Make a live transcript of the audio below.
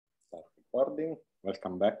recording.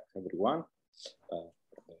 Welcome back, everyone. For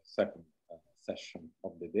the second session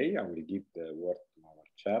of the day, I will give the word to our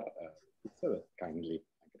chair, Letizia, that kindly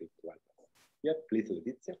agreed to help us. Yeah, please,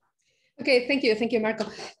 Letizia. Okay, thank you, Marco.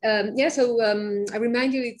 I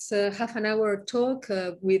remind you it's a half an hour talk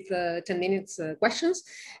with 10 minutes questions.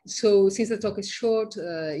 So since the talk is short,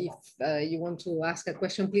 if you want to ask a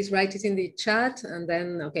question, please write it in the chat. And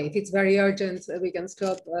then, okay, if it's very urgent, we can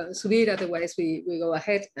stop Subir. Otherwise, we go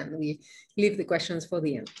ahead and we leave the questions for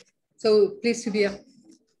the end. So please, Subir.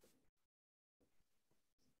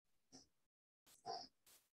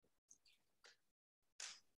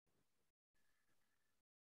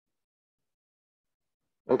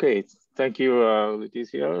 Okay, thank you,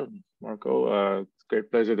 Letizia, Marco. It's a great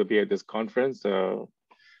pleasure to be at this conference. A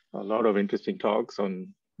lot of interesting talks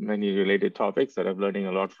on many related topics that I'm learning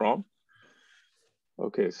a lot from.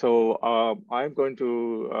 Okay, so I'm going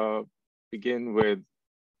to begin with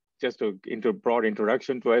just a broad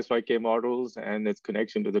introduction to SYK models and its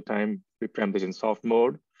connection to the time reparameterization soft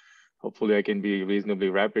mode. Hopefully I can be reasonably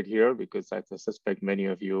rapid here because I suspect many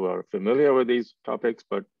of you are familiar with these topics,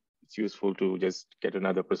 but it's useful to just get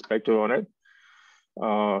another perspective on it.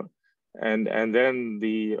 And then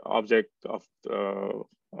the object of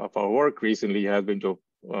our work recently has been to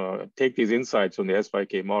take these insights from the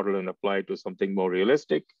SYK model and apply it to something more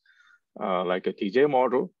realistic, like a TJ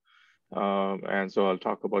model. And so I'll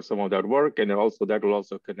talk about some of that work, and also that will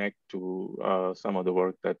also connect to some of the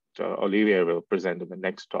work that Olivier will present in the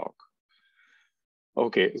next talk.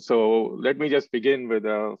 Okay, so let me just begin with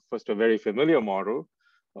first a very familiar model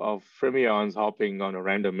of fermions hopping on a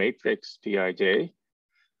random matrix Tij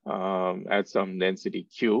at some density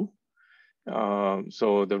Q.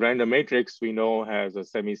 So the random matrix we know has a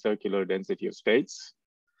semicircular density of states,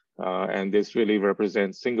 and this really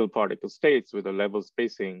represents single particle states with a level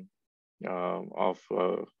spacing of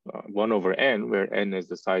 1/n, where n is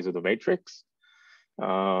the size of the matrix.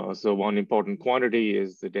 So one important quantity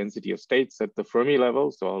is the density of states at the Fermi level.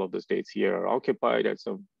 So all of the states here are occupied at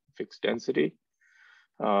some fixed density.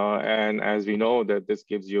 And as we know that this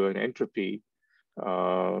gives you an entropy,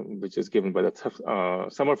 which is given by the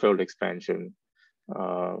Sommerfeld expansion,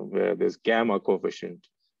 where this gamma coefficient,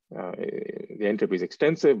 the entropy is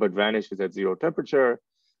extensive, but vanishes at 0 temperature.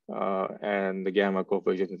 And the gamma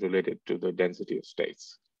coefficient is related to the density of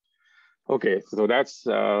states. Okay, so that's,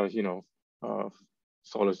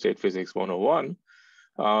 solid state physics 101.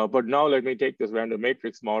 But now let me take this random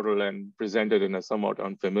matrix model and present it in a somewhat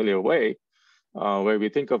unfamiliar way, where we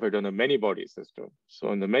think of it in a many-body system.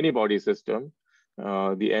 So in the many-body system,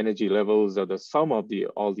 the energy levels are the sum of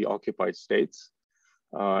all the occupied states.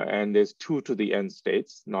 And there's 2 to the n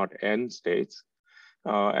states, not n states.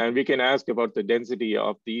 And we can ask about the density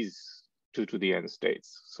of these 2 to the n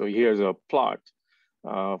states. So here's a plot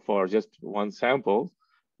for just one sample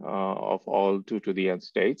of all 2 to the n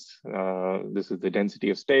states. This is the density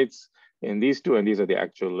of states in these 2, and these are the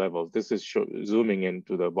actual levels. This is zooming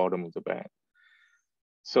into the bottom of the band.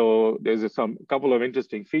 So there's a couple of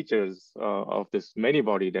interesting features of this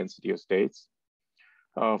many-body density of states.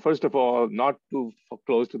 First of all, not too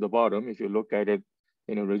close to the bottom. If you look at it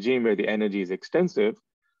in a regime where the energy is extensive,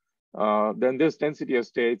 then this density of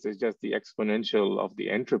states is just the exponential of the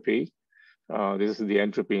entropy. This is the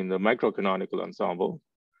entropy in the microcanonical ensemble.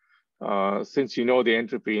 Since you know the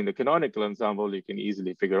entropy in the canonical ensemble, you can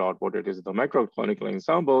easily figure out what it is in the microcanonical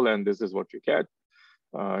ensemble, and this is what you get.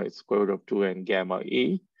 It's square root of 2n gamma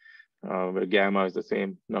e, where gamma is the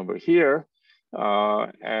same number here.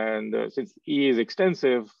 Since e is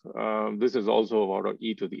extensive, this is also about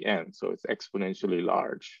e to the n, so it's exponentially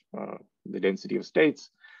large, the density of states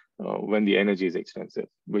when the energy is extensive,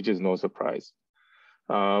 which is no surprise.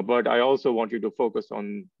 But I also want you to focus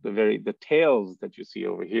on the tails that you see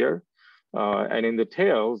over here. And in the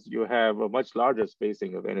tails, you have a much larger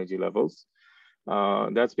spacing of energy levels.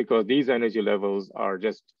 That's because these energy levels are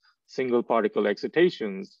just single particle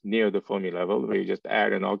excitations near the Fermi level, where you just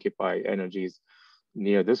add and occupy energies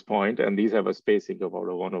near this point, and these have a spacing of about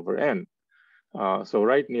 1/n. So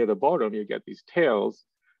right near the bottom, you get these tails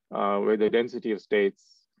where the density of states,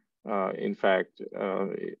 in fact,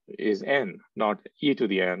 is n, not e to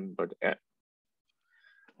the n, but n.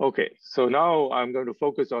 Okay, so now I'm going to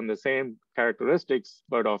focus on the same characteristics,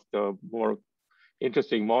 but of the more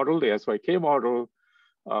interesting model, the SYK model.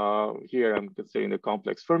 Here I'm considering the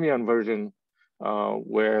complex fermion version,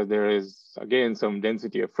 where there is, again, some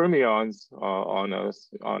density of fermions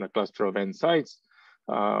on a cluster of n sites,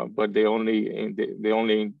 but the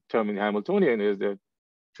only term in Hamiltonian is the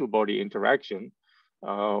 2-body interaction,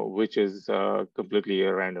 which is completely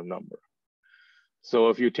a random number. So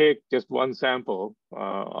if you take just one sample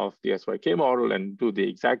of the SYK model and do the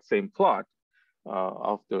exact same plot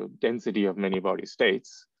of the density of many body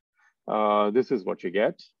states, this is what you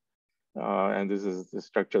get. And this is the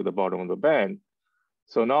structure at the bottom of the band.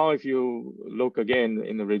 So now if you look again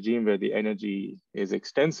in the regime where the energy is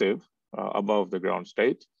extensive above the ground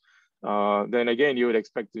state, then again, you would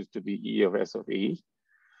expect this to be E of S of E.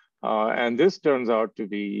 And this turns out to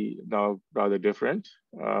be now rather different.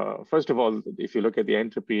 First of all, if you look at the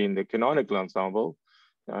entropy in the canonical ensemble,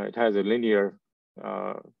 it has a linear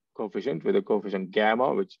coefficient with a coefficient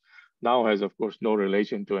gamma, which now has, of course, no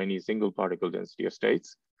relation to any single particle density of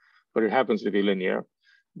states, but it happens to be linear.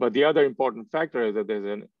 But the other important factor is that there's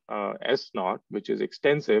an S naught, which is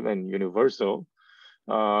extensive and universal.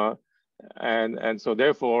 And so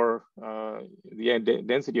therefore, the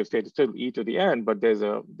density of state is still E to the N, but there's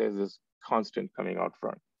this constant coming out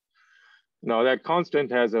front. Now that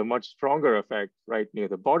constant has a much stronger effect right near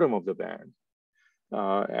the bottom of the band.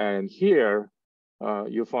 And here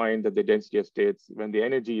you find that the density of states, when the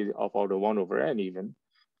energy is of order 1 over N even,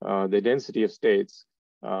 the density of states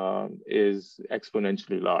is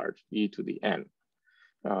exponentially large, E to the N.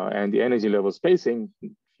 And the energy level spacing,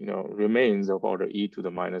 remains of order E to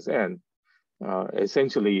the minus N,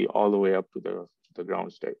 essentially all the way up to the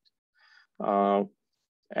ground state. So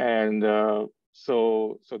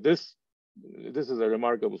this is a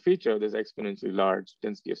remarkable feature, this exponentially large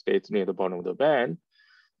density of states near the bottom of the band.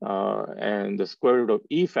 And the square root of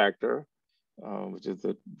E factor, which is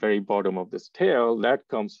the very bottom of this tail, that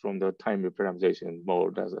comes from the time reparameterization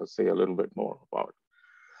mode, as I'll say a little bit more about.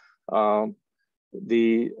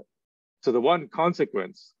 So the one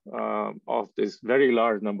consequence of this very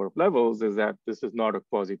large number of levels is that this is not a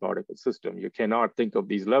quasi-particle system. You cannot think of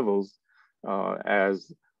these levels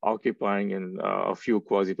as occupying in a few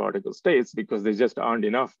quasi-particle states, because there just aren't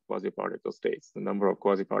enough quasi-particle states. The number of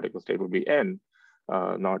quasi-particle states would be N,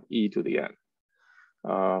 not E to the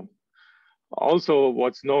N. Also,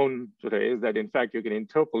 what's known today is that in fact you can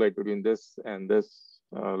interpolate between this and this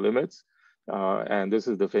limits, and this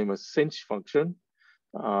is the famous Cinch function.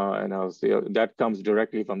 And I'll see that comes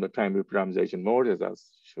directly from the time reparameterization mode, as I'll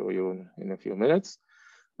show you in a few minutes.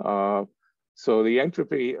 So the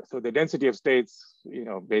entropy, so the density of states,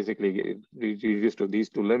 basically reduced to these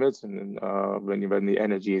two limits, and when the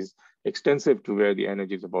energy is extensive to where the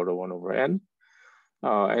energy is about a 1 over N.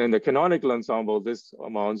 And in the canonical ensemble, this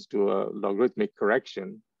amounts to a logarithmic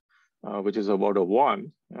correction, which is about a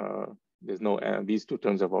 1. There's no N, these two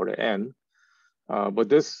terms are about an N. But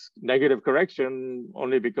this negative correction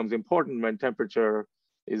only becomes important when temperature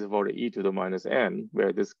is about E to the minus N,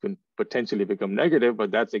 where this can potentially become negative,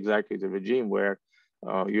 but that's exactly the regime where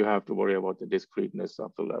you have to worry about the discreteness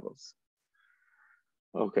of the levels.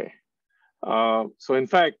 Okay, so in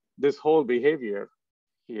fact, this whole behavior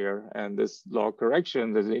here and this log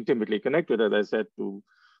correction is intimately connected, as I said, to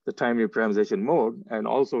the time reparameterization mode and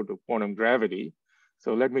also to quantum gravity.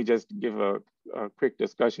 So let me just give a quick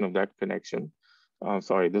discussion of that connection.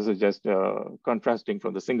 Sorry, this is just contrasting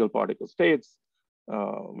from the single particle states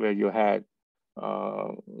where you had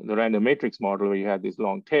the random matrix model where you had these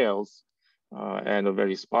long tails and a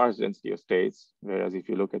very sparse density of states. Whereas if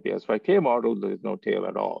you look at the SYK model, there is no tail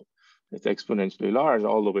at all. It's exponentially large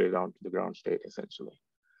all the way down to the ground state, essentially.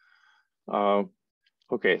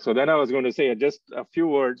 Okay, so then I was going to say just a few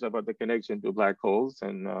words about the connection to black holes.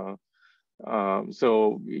 And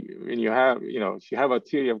so when you have, if you have a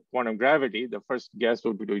theory of quantum gravity, the first guess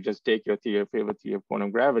would be to just take your favorite theory of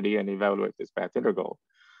quantum gravity and evaluate this path integral.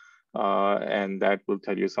 And that will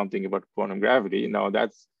tell you something about quantum gravity. Now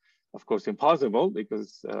that's, of course, impossible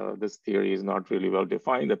because this theory is not really well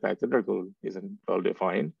defined. The path integral isn't well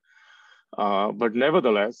defined. But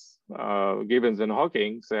nevertheless, Gibbons and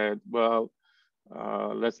Hawking said, well,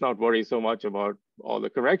 let's not worry so much about all the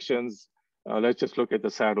corrections. Let's just look at the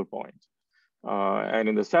saddle point. And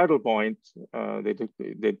in the saddle point, they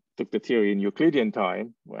took the theory in Euclidean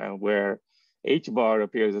time, where h bar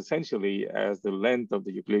appears essentially as the length of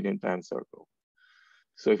the Euclidean time circle.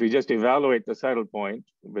 So if you just evaluate the saddle point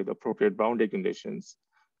with appropriate boundary conditions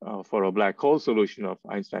for a black hole solution of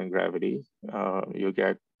Einstein gravity, you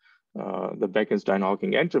get the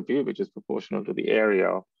Bekenstein-Hawking entropy, which is proportional to the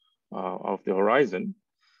area of the horizon.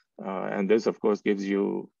 And this, of course, gives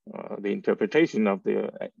you the interpretation of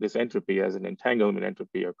this entropy as an entanglement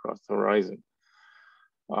entropy across the horizon.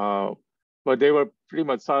 But they were pretty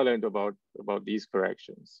much silent about these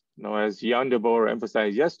corrections. Now, as Jan de Boer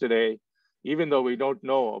emphasized yesterday, even though we don't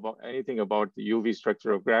know about anything about the UV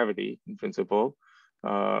structure of gravity in principle,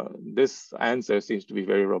 this answer seems to be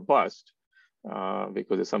very robust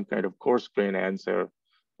because it's some kind of coarse grain answer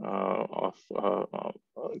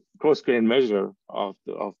coarse-grained measure of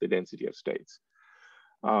the density of states.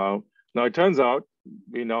 Now it turns out,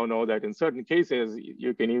 we now know that in certain cases,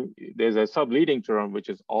 there's a subleading term which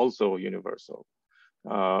is also universal.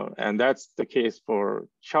 And that's the case for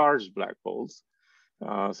charged black holes.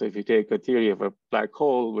 So if you take a theory of a black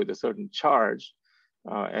hole with a certain charge,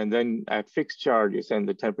 and then at fixed charge, you send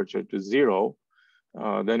the temperature to 0,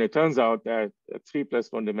 then it turns out that a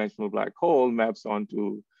 3+1 dimensional black hole maps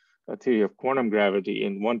onto a theory of quantum gravity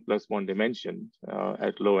in 1+1 dimension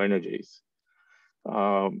at low energies.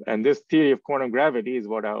 And this theory of quantum gravity is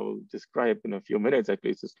what I will describe in a few minutes, at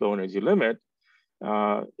least the low energy limit,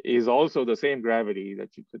 is also the same gravity that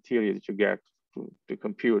the theory that you get to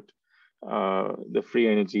compute the free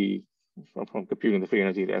energy from computing the free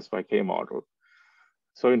energy, the SYK model.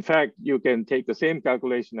 So in fact, you can take the same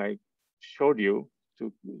calculation I showed you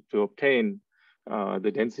to obtain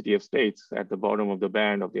the density of states at the bottom of the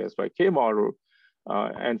band of the SYK model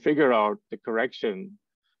and figure out the correction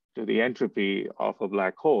to the entropy of a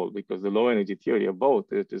black hole, because the low energy theory of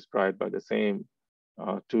both is described by the same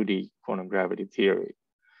 2D quantum gravity theory.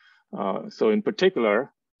 So in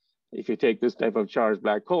particular, if you take this type of charged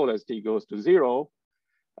black hole as t goes to 0,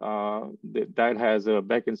 that has a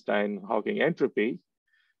Bekenstein-Hawking entropy,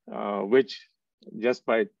 which just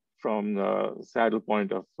from the saddle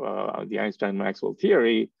point of the Einstein-Maxwell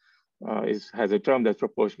theory has a term that's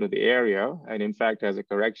proportional to the area, and in fact has a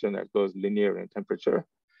correction that goes linear in temperature.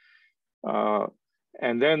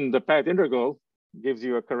 And then the path integral gives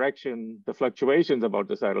you a correction, the fluctuations about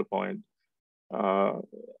the saddle point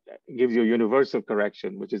gives you a universal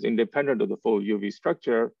correction, which is independent of the full UV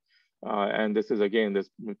structure. And this is again,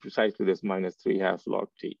 precisely this -3/2 log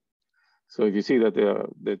t. So if you see that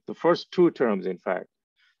the first two terms, in fact,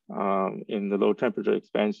 in the low temperature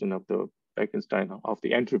expansion of the Bekenstein of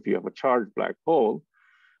the entropy of a charged black hole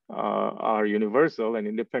are universal and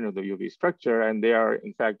independent of the UV structure, and they are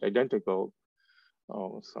in fact identical.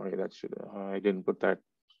 Oh, sorry, that should, I didn't put that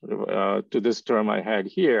to this term I had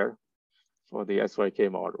here for the SYK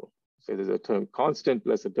model. So there's a term constant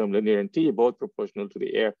plus a term linear in T, both proportional to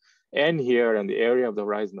the air n here and the area of the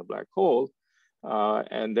horizon of black hole.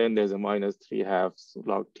 And then there's a -3/2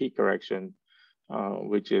 log T correction,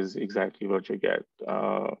 which is exactly what you get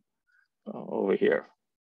over here.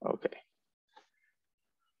 Okay.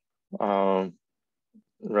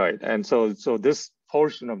 Right, and so this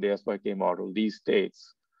portion of the SYK model, these states,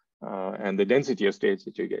 and the density of states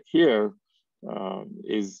that you get here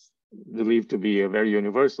is believed to be a very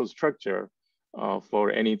universal structure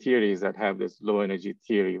for any theories that have this low energy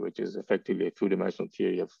theory, which is effectively a two-dimensional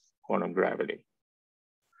theory of quantum gravity.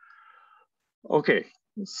 Okay,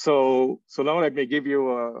 so now let me give you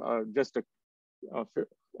just a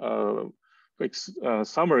quick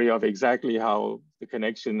summary of exactly how the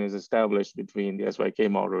connection is established between the SYK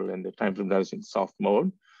model and the time dilation soft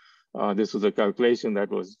mode. This was a calculation that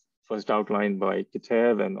was first outlined by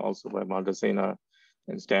Sachdev and also by Maldacena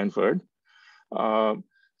and Stanford.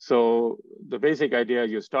 So the basic idea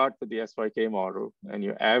is you start with the SYK model and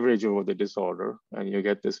you average over the disorder and you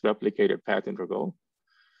get this replicated path integral.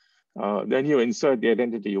 Then you insert the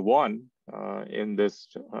identity 1 in this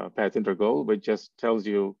path integral, which just tells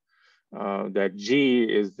you that G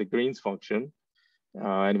is the Green's function.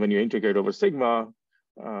 And when you integrate over sigma,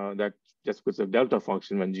 that just puts a delta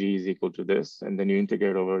function when G is equal to this. And then you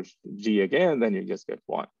integrate over G again, then you just get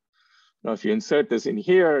 1. Now, if you insert this in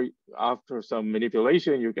here, after some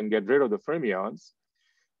manipulation, you can get rid of the fermions.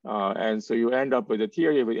 And so you end up with a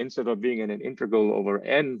theory where instead of being in an integral over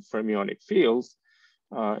n fermionic fields,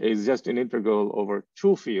 is just an integral over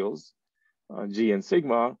 2 fields, G and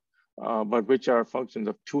sigma, but which are functions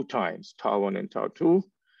of 2 times, tau1 and tau2.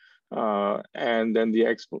 And then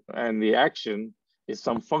the action is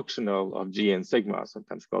some functional of G and sigma,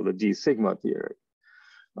 sometimes called the G sigma theory.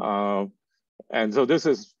 And so this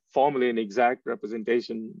is formally an exact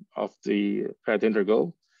representation of the path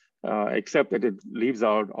integral, except that it leaves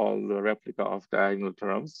out all the replica of diagonal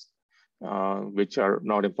terms, which are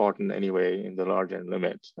not important anyway in the large n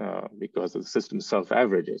limit because the system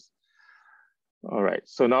self-averages. All right,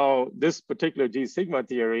 so now this particular G sigma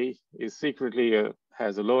theory is secretly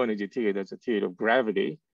has a low energy theory that's a theory of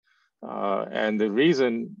gravity. And the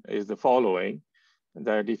reason is the following,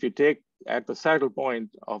 that if you take at the saddle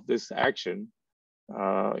point of this action,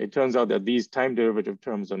 it turns out that these time derivative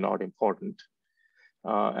terms are not important.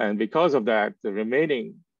 And because of that, the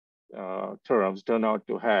remaining terms turn out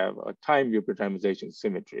to have a time reparameterization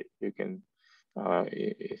symmetry. You can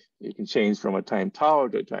change from a time tau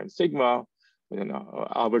to a time sigma with an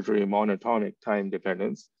arbitrary monotonic time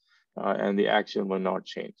dependence, and the action will not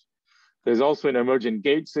change. There's also an emergent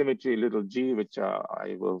gauge symmetry, little g, which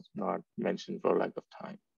I will not mention for lack of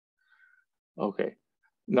time. Okay.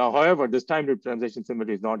 Now, however, this time reparameterization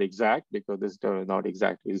symmetry is not exact because this term is not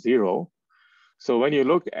exactly 0. So when you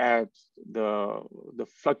look at the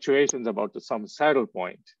fluctuations about some saddle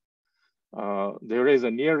point, there is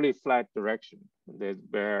a nearly flat direction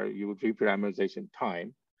where you would reparameterization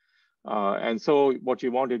time. And so what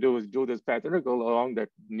you want to do is do this path integral along that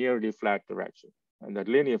nearly flat direction. And that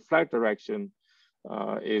linear flat direction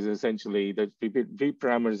is essentially the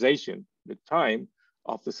reparameterization with time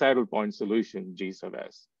of the saddle point solution G sub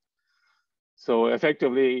S. So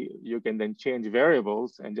effectively, you can then change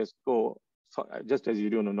variables and just go, just as you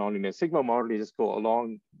do in a nonlinear sigma model, you just go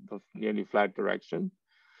along the nearly flat direction.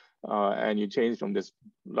 And you change from this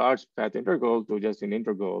large path integral to just an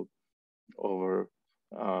integral over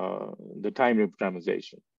the time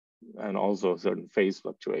reparameterization and also a certain phase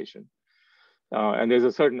fluctuation. And there's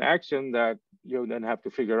a certain action that you then have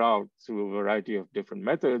to figure out through a variety of different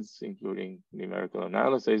methods, including numerical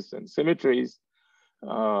analysis and symmetries.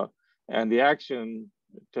 And the action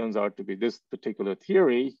turns out to be this particular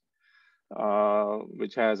theory,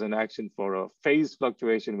 which has an action for a phase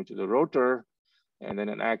fluctuation, which is a rotor, and then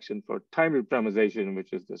an action for time reparameterization,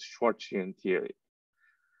 which is the Schwarzschian theory.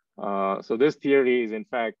 So this theory is in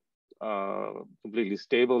fact completely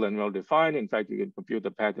stable and well-defined. In fact, you can compute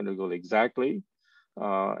the path integral exactly.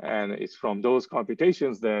 And it's from those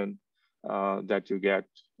computations then that you get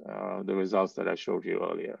the results that I showed you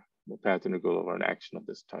earlier, the path integral over an action of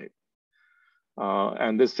this type.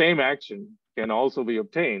 And this same action can also be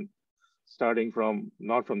obtained starting from,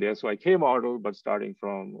 not from the SYK model, but starting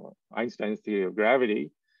from Einstein's theory of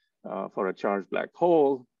gravity for a charged black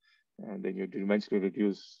hole. And then you eventually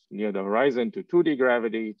reduce near the horizon to 2D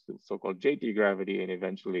gravity, to so-called JT gravity, and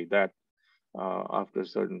eventually that, after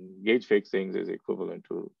certain gauge fixings, is equivalent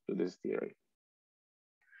to this theory.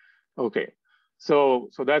 Okay, so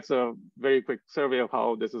that's a very quick survey of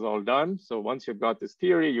how this is all done. So once you've got this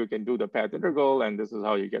theory, you can do the path integral, and this is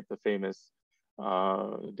how you get the famous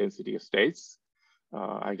density of states.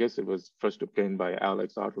 I guess it was first obtained by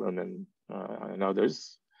Alex Otterlund and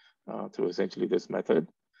others through essentially this method.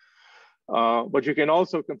 But you can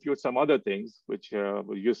also compute some other things which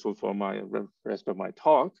were useful for my rest of my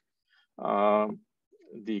talk.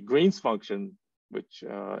 The Green's function, which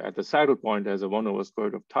at the saddle point has a 1 over square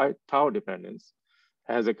root of tau dependence,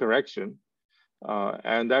 has a correction.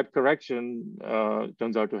 And that correction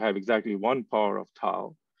turns out to have exactly 1 power of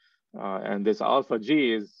tau. And this alpha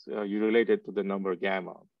G is you relate it to the number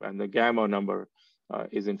gamma. And the gamma number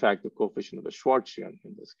is in fact the coefficient of the Schwarzschian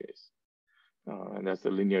in this case. And that's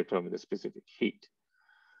the linear term with the specific heat.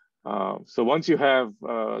 So once you have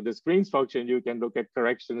this Green's function, you can look at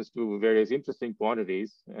corrections to various interesting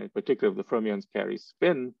quantities, in particular if the fermions carry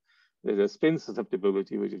spin. There's a spin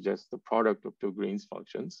susceptibility, which is just the product of 2 Green's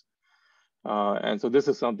functions. And so this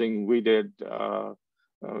is something we did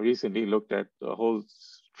recently, looked at the whole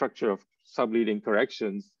structure of subleading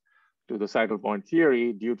corrections to the saddle point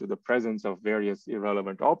theory due to the presence of various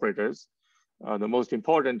irrelevant operators. The most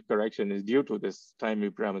important correction is due to this time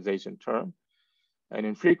reparameterization term. And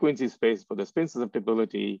in frequency space for the spin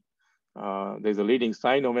susceptibility, there's a leading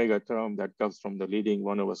sine omega term that comes from the leading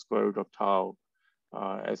 1 over square root of tau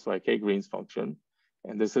SYK Green's function.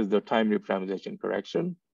 And this is the time reparameterization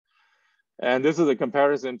correction. And this is a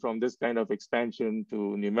comparison from this kind of expansion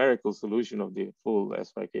to numerical solution of the full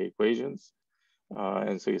SYK equations.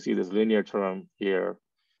 And so you see this linear term here,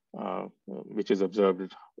 which is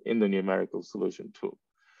observed in the numerical solution too.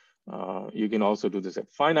 You can also do this at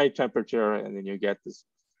finite temperature, and then you get this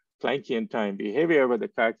Planckian time behavior where the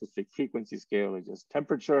characteristic frequency scale is just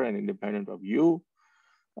temperature and independent of U.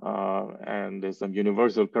 And there's some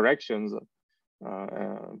universal corrections.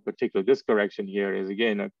 Particularly this correction here is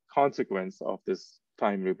again a consequence of this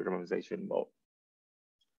time reparameterization mode.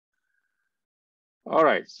 All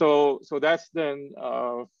right, so that's then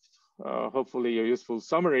hopefully a useful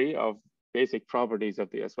summary of basic properties of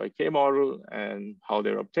the SYK model and how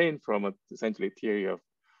they're obtained from a essentially theory of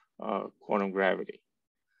quantum gravity.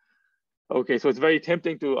 Okay, so it's very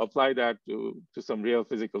tempting to apply that to some real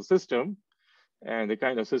physical system. And the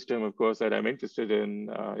kind of system, of course, that I'm interested in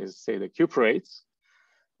is, say, the cuprates.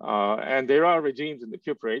 And there are regimes in the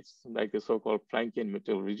cuprates, like the so-called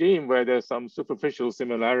Planckian-Mittal regime, where there's some superficial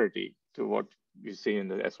similarity to what you see in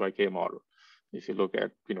the SYK model. If you look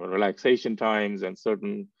at, relaxation times and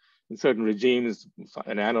in certain regimes,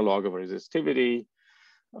 an analog of resistivity,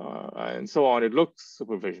 and so on, it looks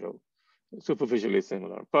superficially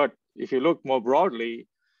similar. But if you look more broadly,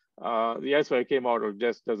 the SYK model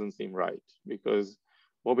just doesn't seem right, because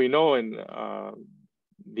what we know in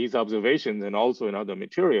these observations and also in other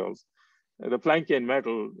materials, the Planckian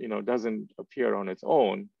metal, doesn't appear on its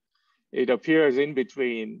own. It appears in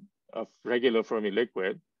between a regular Fermi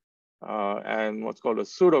liquid and what's called a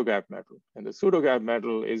pseudogap metal. And the pseudogap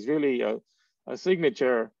metal is really a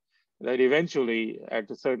signature that eventually, at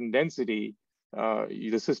a certain density,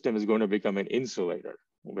 the system is going to become an insulator,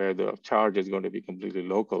 where the charge is going to be completely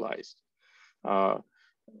localized, or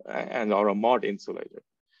a Mott insulator.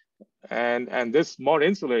 And this Mott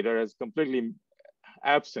insulator is completely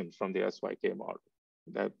absent from the SYK model.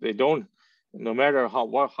 That they don't, no matter how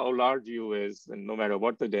large U is, and no matter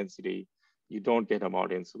what the density, you don't get a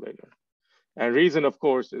Mott insulator. And reason, of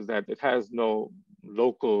course, is that it has no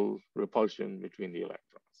local repulsion between the electrons.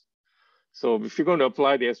 So if you're going to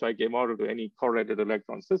apply the SYK model to any correlated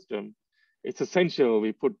electron system, it's essential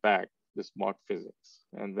we put back this Mott physics.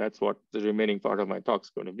 And that's what the remaining part of my talk is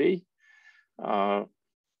going to be.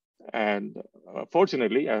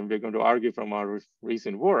 Fortunately, and we're going to argue from our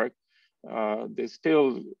recent work, there's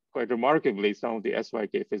still, quite remarkably, some of the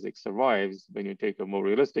SYK physics survives when you take a more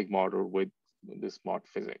realistic model with this Mott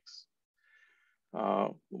physics.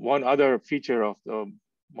 One other feature of the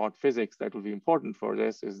Mott physics that will be important for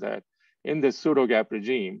this is that in this pseudogap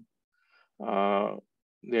regime,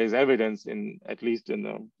 there's evidence at least in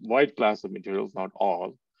the wide class of materials, not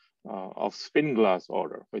all, of spin glass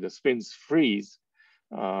order, where the spins freeze.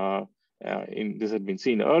 This had been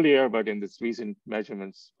seen earlier, but in this recent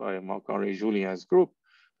measurements by Marc-Henri Julien's group,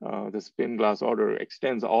 the spin glass order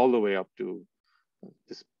extends all the way up to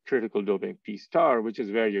this critical doping P star, which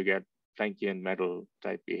is where you get Planckian metal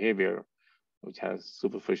type behavior, which has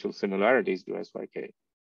superficial similarities to SYK.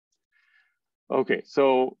 Okay,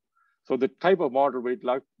 so the type of model we'd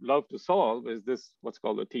love to solve is this, what's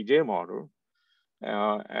called the TJ model.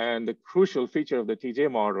 And the crucial feature of the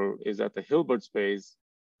TJ model is that the Hilbert space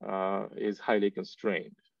is highly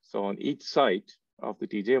constrained. So on each site of the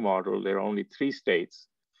TJ model, there are only 3 states: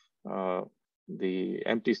 the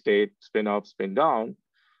empty state, spin up, spin down,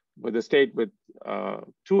 but the state with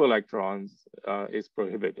 2 electrons is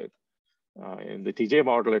prohibited. In the TJ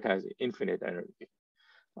model, it has infinite energy.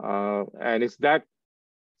 And it's that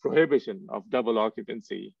prohibition of double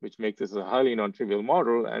occupancy which makes this a highly non-trivial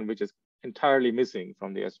model and which is entirely missing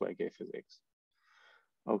from the SYK physics.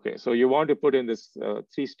 Okay, so you want to put in this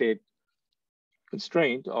 3-state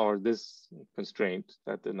constraint, or this constraint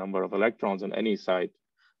that the number of electrons on any site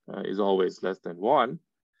is always less than 1.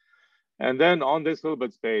 And then on this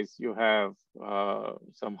Hilbert space, you have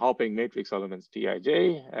some hopping matrix elements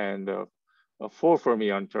Tij and a 4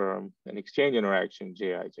 fermion term, an exchange interaction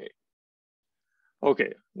Jij.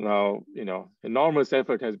 Okay, now, enormous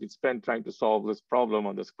effort has been spent trying to solve this problem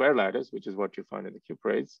on the square lattice, which is what you find in the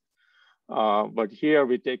cuprates. But here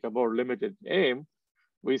we take a more limited aim.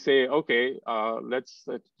 We say, okay, let's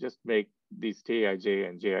just make these Tij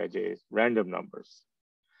and Jij random numbers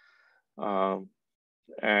and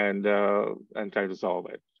try to solve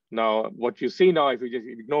it. Now, what you see now, if you just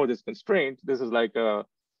ignore this constraint, this is like a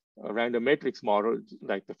random matrix model,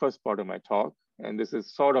 like the first part of my talk. And this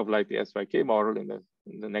is sort of like the SYK model in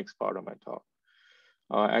the next part of my talk.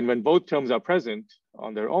 And when both terms are present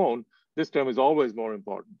on their own, this term is always more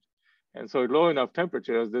important. And so at low enough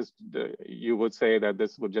temperatures, you would say that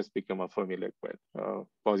this would just become a Fermi liquid,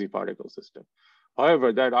 quasi-particle system.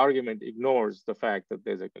 However, that argument ignores the fact that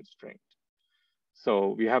there's a constraint. So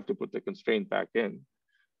we have to put the constraint back in.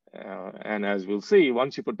 And as we'll see,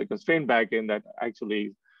 once you put the constraint back in, that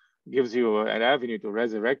actually gives you an avenue to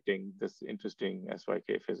resurrecting this interesting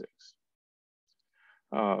SYK physics.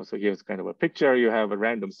 So here's kind of a picture. You have a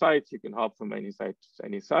random site. You can hop from any site to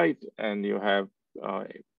any site, and you have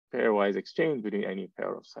pairwise exchange between any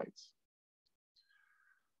pair of sites.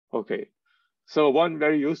 Okay, so one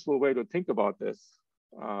very useful way to think about this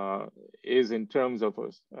is in terms of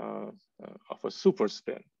a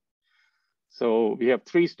superspin. So we have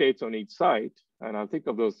 3 states on each site, and I'll think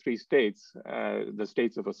of those 3 states as the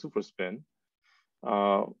states of a superspin.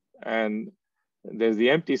 And there's the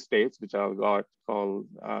empty states, which I'll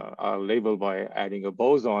label by adding a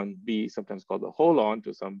boson B, sometimes called the holon,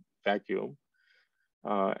 to some vacuum.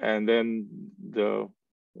 And then the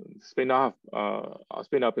spin up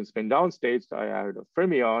and spin down states, I added a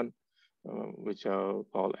fermion, which I'll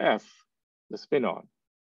call F, the spin-on.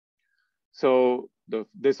 So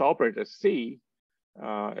this operator C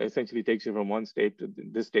essentially takes you from one state to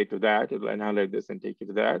this state to that. It'll annihilate this and take you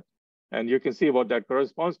to that. And you can see what that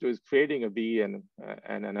corresponds to is creating a B and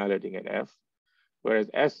annihilating an F, whereas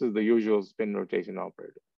S is the usual spin rotation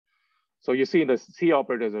operator. So you see the C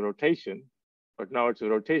operator is a rotation, but now it's a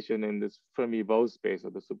rotation in this Fermi-Bose space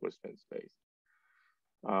or the superspin space.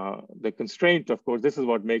 The constraint, of course, this is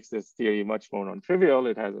what makes this theory much more non-trivial.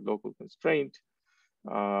 It has a local constraint,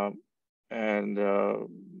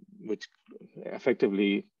 which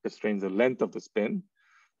effectively constrains the length of the spin.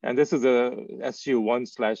 And this is a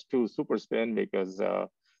SU1/2 superspin because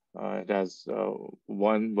it has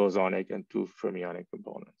one bosonic and two fermionic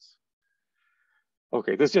components.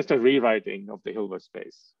 Okay, this is just a rewriting of the Hilbert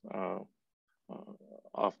space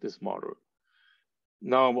of this model.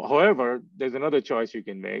 Now, however, there's another choice you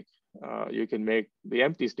can make. You can make the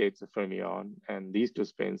empty states a fermion and these two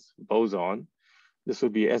spins boson. This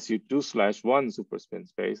would be SU2/1 superspin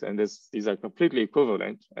space, and these are completely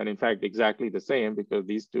equivalent, and in fact, exactly the same because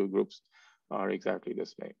these two groups are exactly the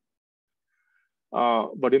same.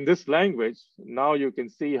 But in this language, now you can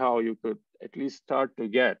see how you could at least start to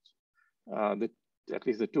get at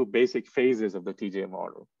least the two basic phases of the TJ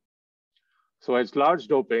model. So it's large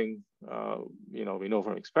doping, we know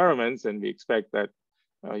from experiments, and we expect that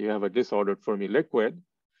you have a disordered Fermi liquid.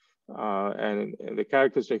 And the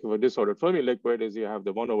characteristic of a disordered Fermi liquid is you have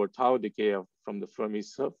the 1/tau decay from the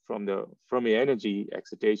Fermi energy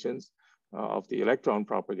excitations of the electron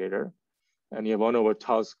propagator, and you have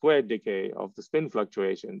 1/tau squared decay of the spin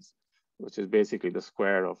fluctuations, which is basically the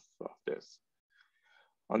square of this.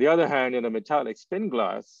 On the other hand, in a metallic spin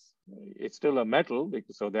glass, it's still a metal,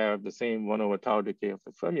 because so they have the same 1/tau decay of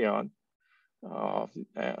the fermion,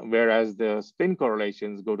 whereas the spin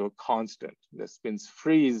correlations go to a constant. The spins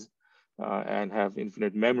freeze and have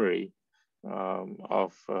infinite memory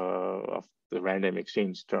of the random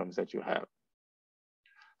exchange terms that you have.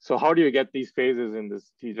 So how do you get these phases in this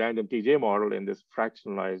random TJ model in this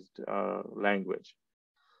fractionalized language?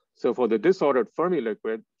 So for the disordered Fermi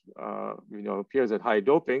liquid, appears at high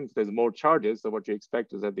doping, there's more charges. So what you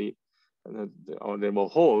expect is that there are more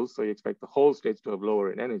holes. So you expect the hole states to have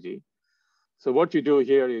lower in energy. So what you do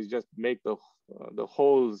here is just make the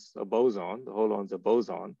holes a boson, the holons a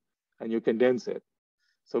boson, and you condense it.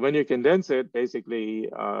 So when you condense it, basically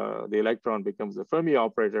the electron becomes a Fermi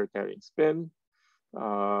operator carrying spin,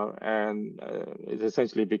 and it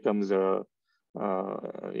essentially becomes the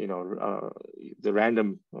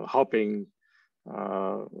random hopping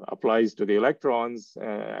applies to the electrons,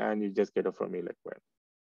 and you just get a Fermi liquid.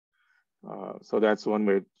 So that's one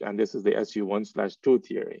way, and this is the SU1/2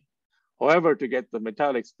 theory. However, to get the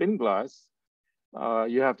metallic spin glass,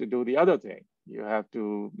 you have to do the other thing. You have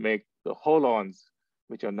to make the holons,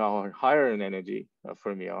 which are now higher in energy, a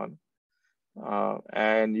fermion,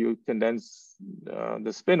 and you condense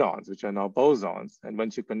the spin-ons, which are now bosons. And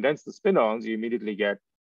once you condense the spin-ons, you immediately get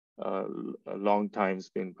a long time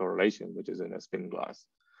spin correlation, which is in a spin glass.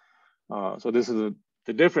 So this is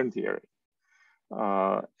the different theory.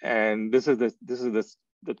 And this is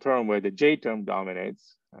the term where the J term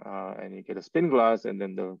dominates, and you get a spin glass, and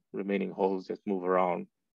then the remaining holes just move around,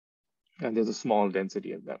 and there's a small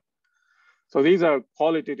density of them. So these are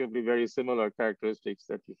qualitatively very similar characteristics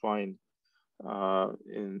that you find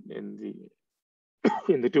in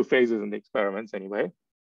the two phases in the experiments anyway.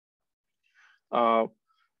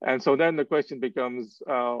 And so then the question becomes,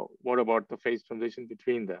 what about the phase transition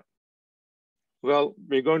between them? Well,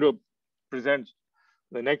 we're going to present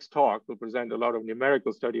the next talk. We'll present a lot of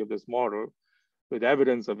numerical study of this model with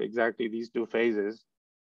evidence of exactly these two phases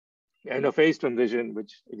and a phase transition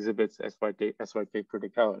which exhibits SYK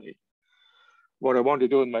criticality. What I want to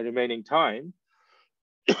do in my remaining time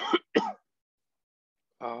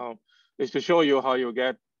is to show you how you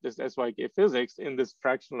get this SYK physics in this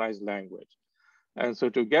fractionalized language. And so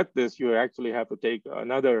to get this, you actually have to take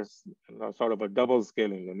another sort of a double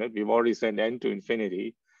scaling limit. We've already sent n to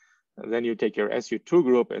infinity. And then you take your SU2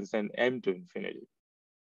 group and send m to infinity.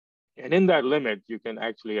 And in that limit, you can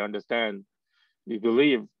actually understand, we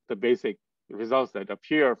believe, the basic results that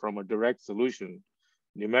appear from a direct solution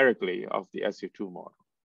numerically of the SU2 model.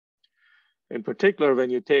 In particular, when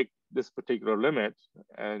you take this particular limit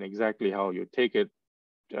and exactly how you take it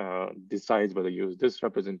decides whether you use this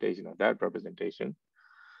representation or that representation.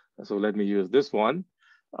 So let me use this one.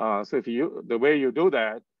 So if the way you do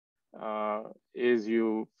that is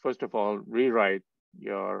you first of all rewrite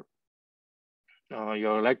your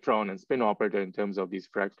electron and spin operator in terms of these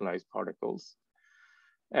fractionalized particles.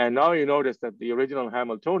 And now you notice that the original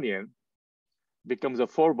Hamiltonian becomes a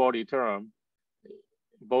four-body term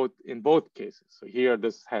in both cases. So here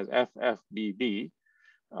this has FFBB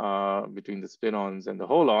between the spin-ons and the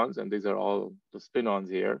holons, and these are all the spin-ons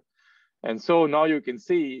here. And so now you can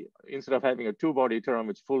see, instead of having a two-body term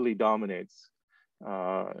which fully dominates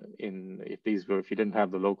if you didn't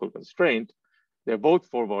have the local constraint, they're both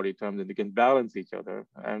four-body terms and they can balance each other.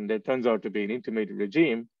 And there turns out to be an intermediate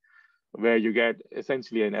regime where you get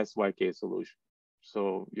essentially an SYK solution.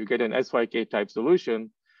 So you get an SYK type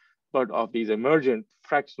solution, but of these emergent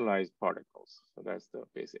fractionalized particles. So that's the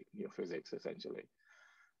basic physics essentially.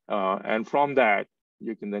 And from that,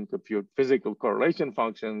 you can then compute physical correlation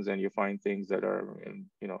functions, and you find things that are in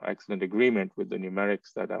excellent agreement with the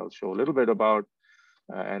numerics that I'll show a little bit about,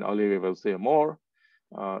 and Olivier will say more.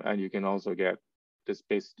 And you can also get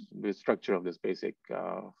the structure of this basic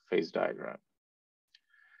phase diagram.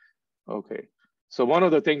 Okay, so one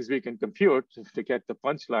of the things we can compute to get the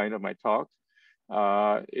punchline of my talk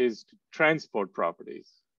is transport properties.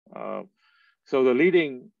 So the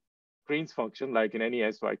leading Green's function, like in any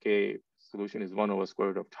SYK solution, is 1 over square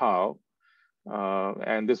root of tau.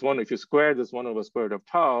 And this one, if you square this 1 over square root of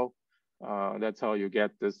tau, that's how you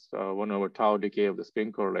get this 1 over tau decay of the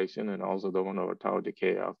spin correlation, and also the 1 over tau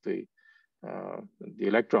decay of the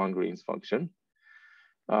electron Green's function.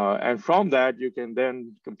 And from that, you can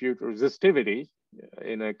then compute resistivity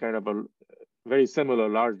in a kind of a very similar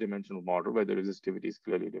large dimensional model where the resistivity is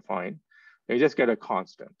clearly defined. You just get a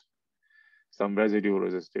constant, some residual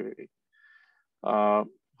resistivity.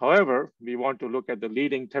 However, we want to look at the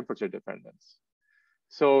leading temperature dependence.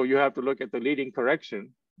 So you have to look at the leading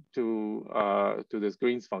correction to this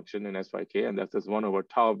Green's function in SYK, and that's this 1 over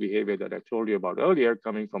tau behavior that I told you about earlier,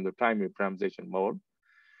 coming from the time reparameterization mode.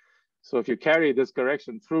 So if you carry this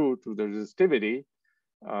correction through to the resistivity,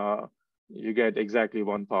 you get exactly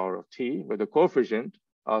 1 power of t with a coefficient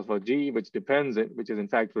alpha g, which is in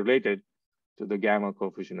fact related to the gamma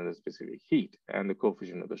coefficient of the specific heat and the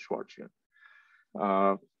coefficient of the Schwarzschild.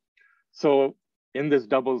 So in this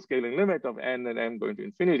double scaling limit of n and m going to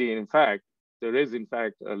infinity, in fact, there is in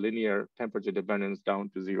fact a linear temperature dependence down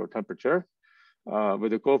to 0 temperature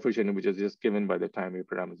with a coefficient which is just given by the time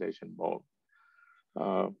reparameterization mode.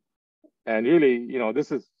 And really,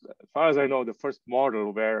 this is, as far as I know, the first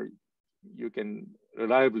model where you can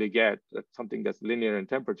reliably get something that's linear in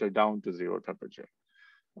temperature down to 0 temperature.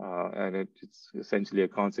 And it's essentially a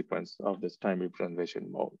consequence of this time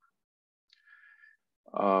reparameterization mode.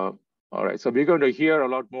 All right, so we're going to hear a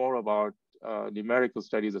lot more about numerical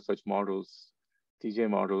studies of such models, TJ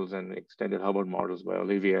models and extended Hubbard models by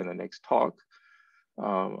Olivier in the next talk.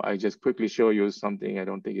 I just quickly show you something I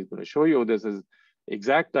don't think he's going to show you. This is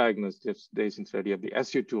exact diagnostic study of the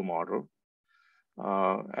SU2 model.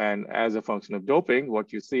 And as a function of doping,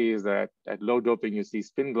 what you see is that at low doping, you see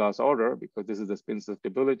spin glass order, because this is the spin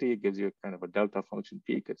susceptibility. It gives you kind of a delta function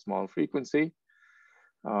peak at small frequency.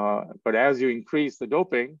 But as you increase the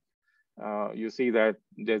doping, you see that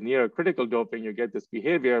there's near critical doping, you get this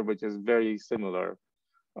behavior, which is very similar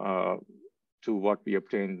to what we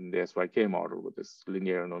obtained in the SYK model with this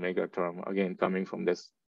linear and omega term, again, coming from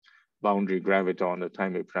this boundary graviton, the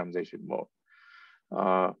time reparameterization mode.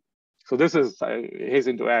 So this is, I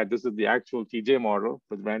hasten to add, this is the actual TJ model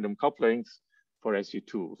with random couplings for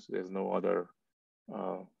SU2. So there's no other,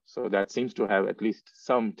 so that seems to have at least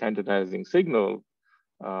some tantalizing signal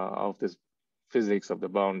of this physics of the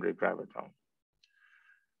boundary graviton.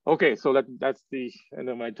 Okay, so that's the end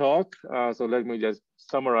of my talk. So let me just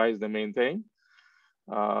summarize the main thing.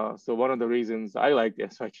 So one of the reasons I like the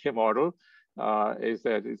SYK model is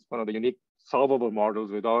that it's one of the unique solvable models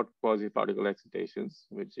without quasi-particle excitations,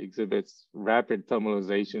 which exhibits rapid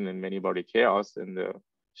thermalization and many-body chaos in the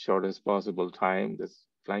shortest possible time, this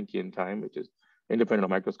Planckian time, which is independent of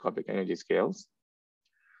microscopic energy scales.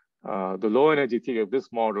 The low energy theory of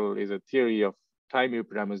this model is a theory of time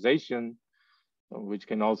reparameterization, which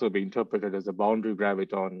can also be interpreted as a boundary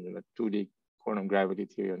graviton in a 2D quantum gravity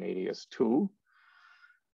theory on ADS2.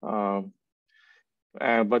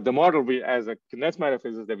 But the model as a condensed matter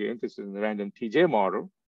physicist that we're interested in, the random TJ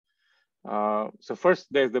model. So first,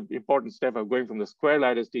 there's the important step of going from the square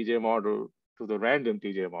lattice TJ model to the random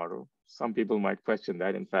TJ model. Some people might question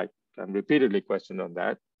that. In fact, I'm repeatedly questioned on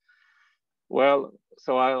that. Well,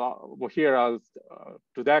 so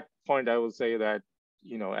to that point, I will say that,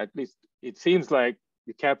 at least it seems like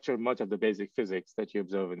you capture much of the basic physics that you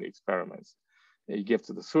observe in the experiments. You get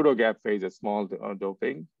to the pseudo gap phase at small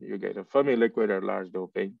doping, you get a Fermi liquid at large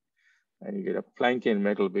doping, and you get a Planckian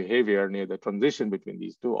metal behavior near the transition between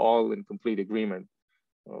these two, all in complete agreement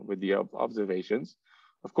with the observations.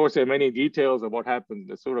 Of course, there are many details of what happens in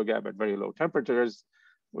the pseudo gap at very low temperatures,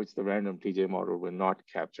 which the random TJ model will not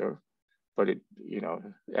capture. But it,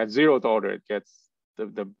 at 0th order, it gets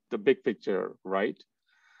the big picture right.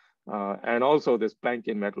 And also this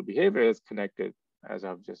Planckian metal behavior is connected, as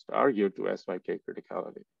I've just argued, to SYK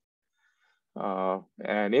criticality.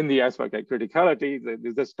 And in the SYK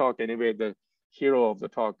criticality, this talk anyway, the hero of the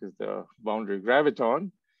talk is the boundary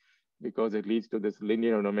graviton, because it leads to this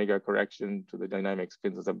linear and omega correction to the dynamic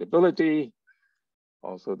spin susceptibility.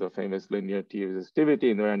 also the famous linear T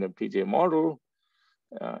resistivity in the random TJ model,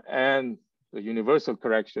 and the universal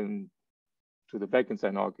correction to the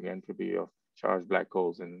Bekenstein-Hawking entropy of charged black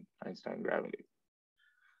holes in Einstein gravity.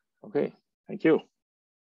 Okay, thank you.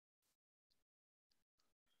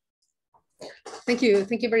 Thank you.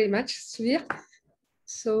 Thank you very much, Suvir.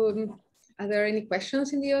 So are there any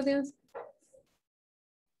questions in the audience?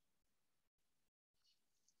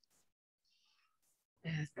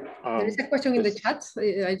 There is a question in the chat.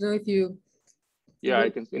 I don't know if you... Yeah, I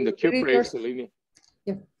can, in the cuprates, the linear.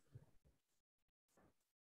 Yeah.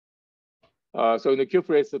 So in the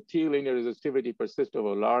cuprates, the T linear resistivity persists over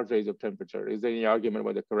a large range of temperature. Is there any argument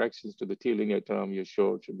why the corrections to the T linear term you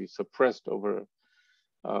showed should be suppressed over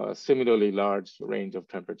a similarly large range of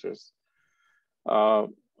temperatures?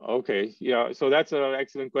 Okay, yeah, so that's an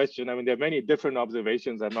excellent question. I mean, there are many different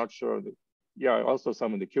observations. I'm not sure. Yeah, also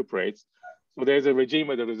some in the cuprates. So there's a regime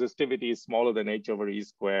where the resistivity is smaller than h over e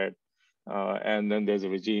squared. And then there's a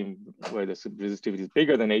regime where the resistivity is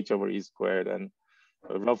bigger than h over e squared. And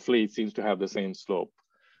roughly it seems to have the same slope.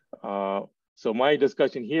 So my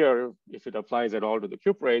discussion here, if it applies at all to the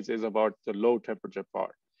cuprates, is about the low temperature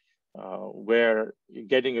part, where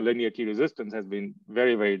getting a linear T resistance has been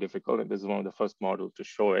very, very difficult. And this is one of the first models to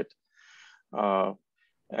show it.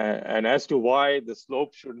 And as to why the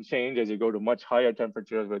slope shouldn't change as you go to much higher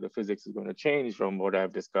temperatures where the physics is going to change from what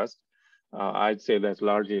I've discussed, I'd say that's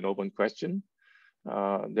largely an open question.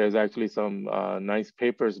 There's actually some nice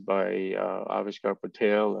papers by Avishkar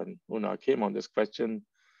Patel and Una Kim on this question.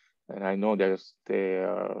 And I know there's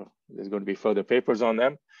going to be further papers on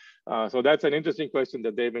them. So that's an interesting question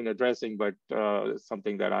that they've been addressing, but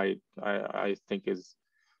something that I think is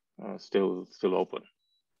still open.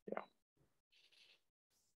 Yeah.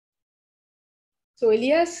 So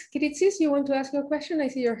Elias Kiritsis, you want to ask your question? I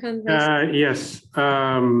see your hand raised. Yes.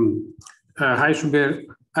 Hi, Suvir.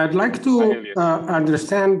 I'd like to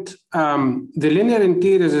understand the linear in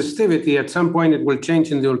T resistivity. At some point, it will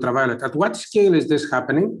change in the ultraviolet. At what scale is this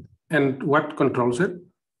happening, and what controls it?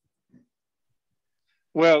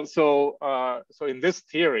 Well, so in this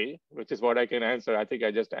theory, which is what I can answer, I think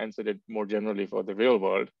I just answered it more generally for the real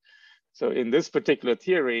world. So in this particular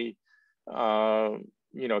theory,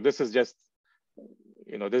 this is just,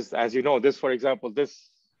 this, as you know, this, for example, this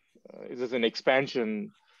is an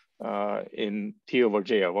expansion in T over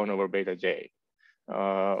J, or 1 over beta J.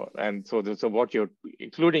 And so what you're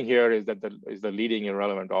including here is that is the leading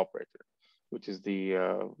irrelevant operator, which is the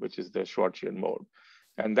Schwarzschild mode.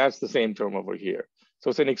 And that's the same term over here. So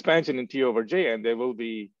it's an expansion in T over J, and there will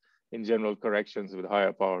be, in general, corrections with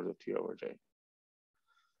higher powers of T over J.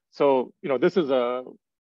 So, this is I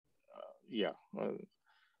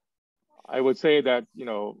would say that,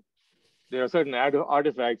 there are certain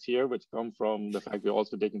artifacts here which come from the fact we're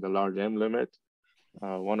also taking the large M limit.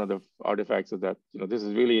 One of the artifacts is that, this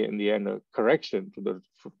is really, in the end, a correction to the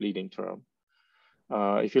leading term.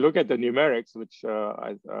 If you look at the numerics, which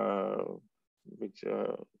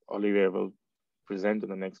Olivier will present in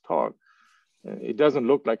the next talk, it doesn't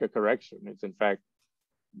look like a correction. It's, in fact,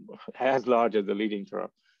 as large as the leading term.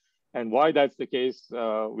 And why that's the case,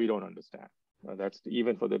 we don't understand. That's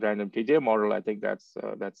even for the random TJ model. I think that's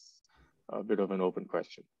a bit of an open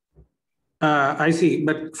question. I see.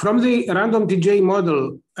 But from the random TJ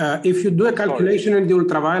model, if you do a calculation in the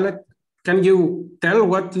ultraviolet, can you tell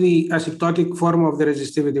what the asymptotic form of the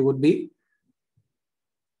resistivity would be?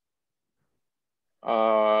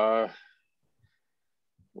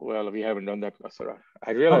 Well, we haven't done that, Masara.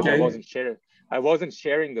 I realized I wasn't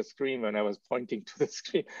sharing the screen when I was pointing to the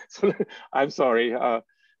screen. So I'm sorry.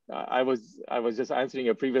 I was just answering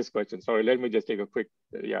your previous question. Sorry, let me just take a quick,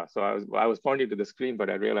 so I was pointing to the screen, but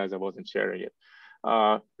I realized I wasn't sharing it.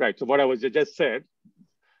 Right, so what I was just said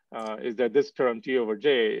is that this term T over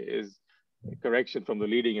J is a correction from the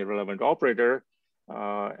leading irrelevant operator,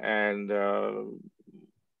 and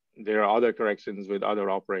there are other corrections with other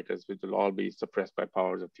operators, which will all be suppressed by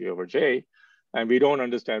powers of T over J. And we don't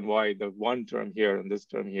understand why the one term here and this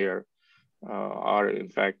term here are, in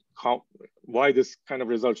fact, why this kind of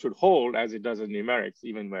result should hold as it does in numerics,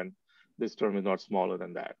 even when this term is not smaller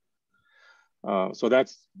than that. So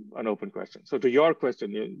that's an open question. So to your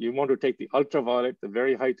question, you want to take the ultraviolet, the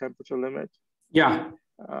very high temperature limit? Yeah.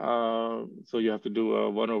 So you have to do a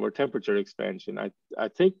 1 over temperature expansion. I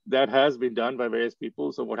think that has been done by various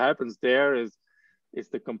people. So what happens there is it's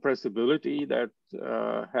the compressibility that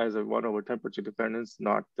has a 1 over temperature dependence,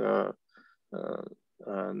 not the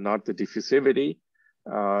diffusivity.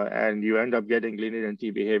 And you end up getting linear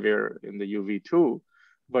NT behavior in the UV2.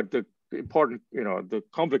 But the important, the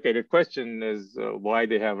complicated question is why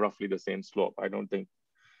they have roughly the same slope. I don't think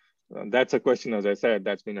that's a question, as I said,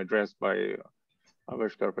 that's been addressed by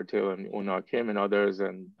Avishkar Patel and Una Kim and others,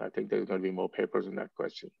 and I think there's going to be more papers on that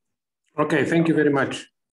question. Okay, thank you very much.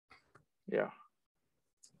 Yeah.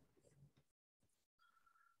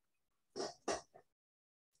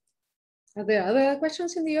 Are there other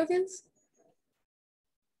questions in the audience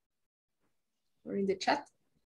or in the chat?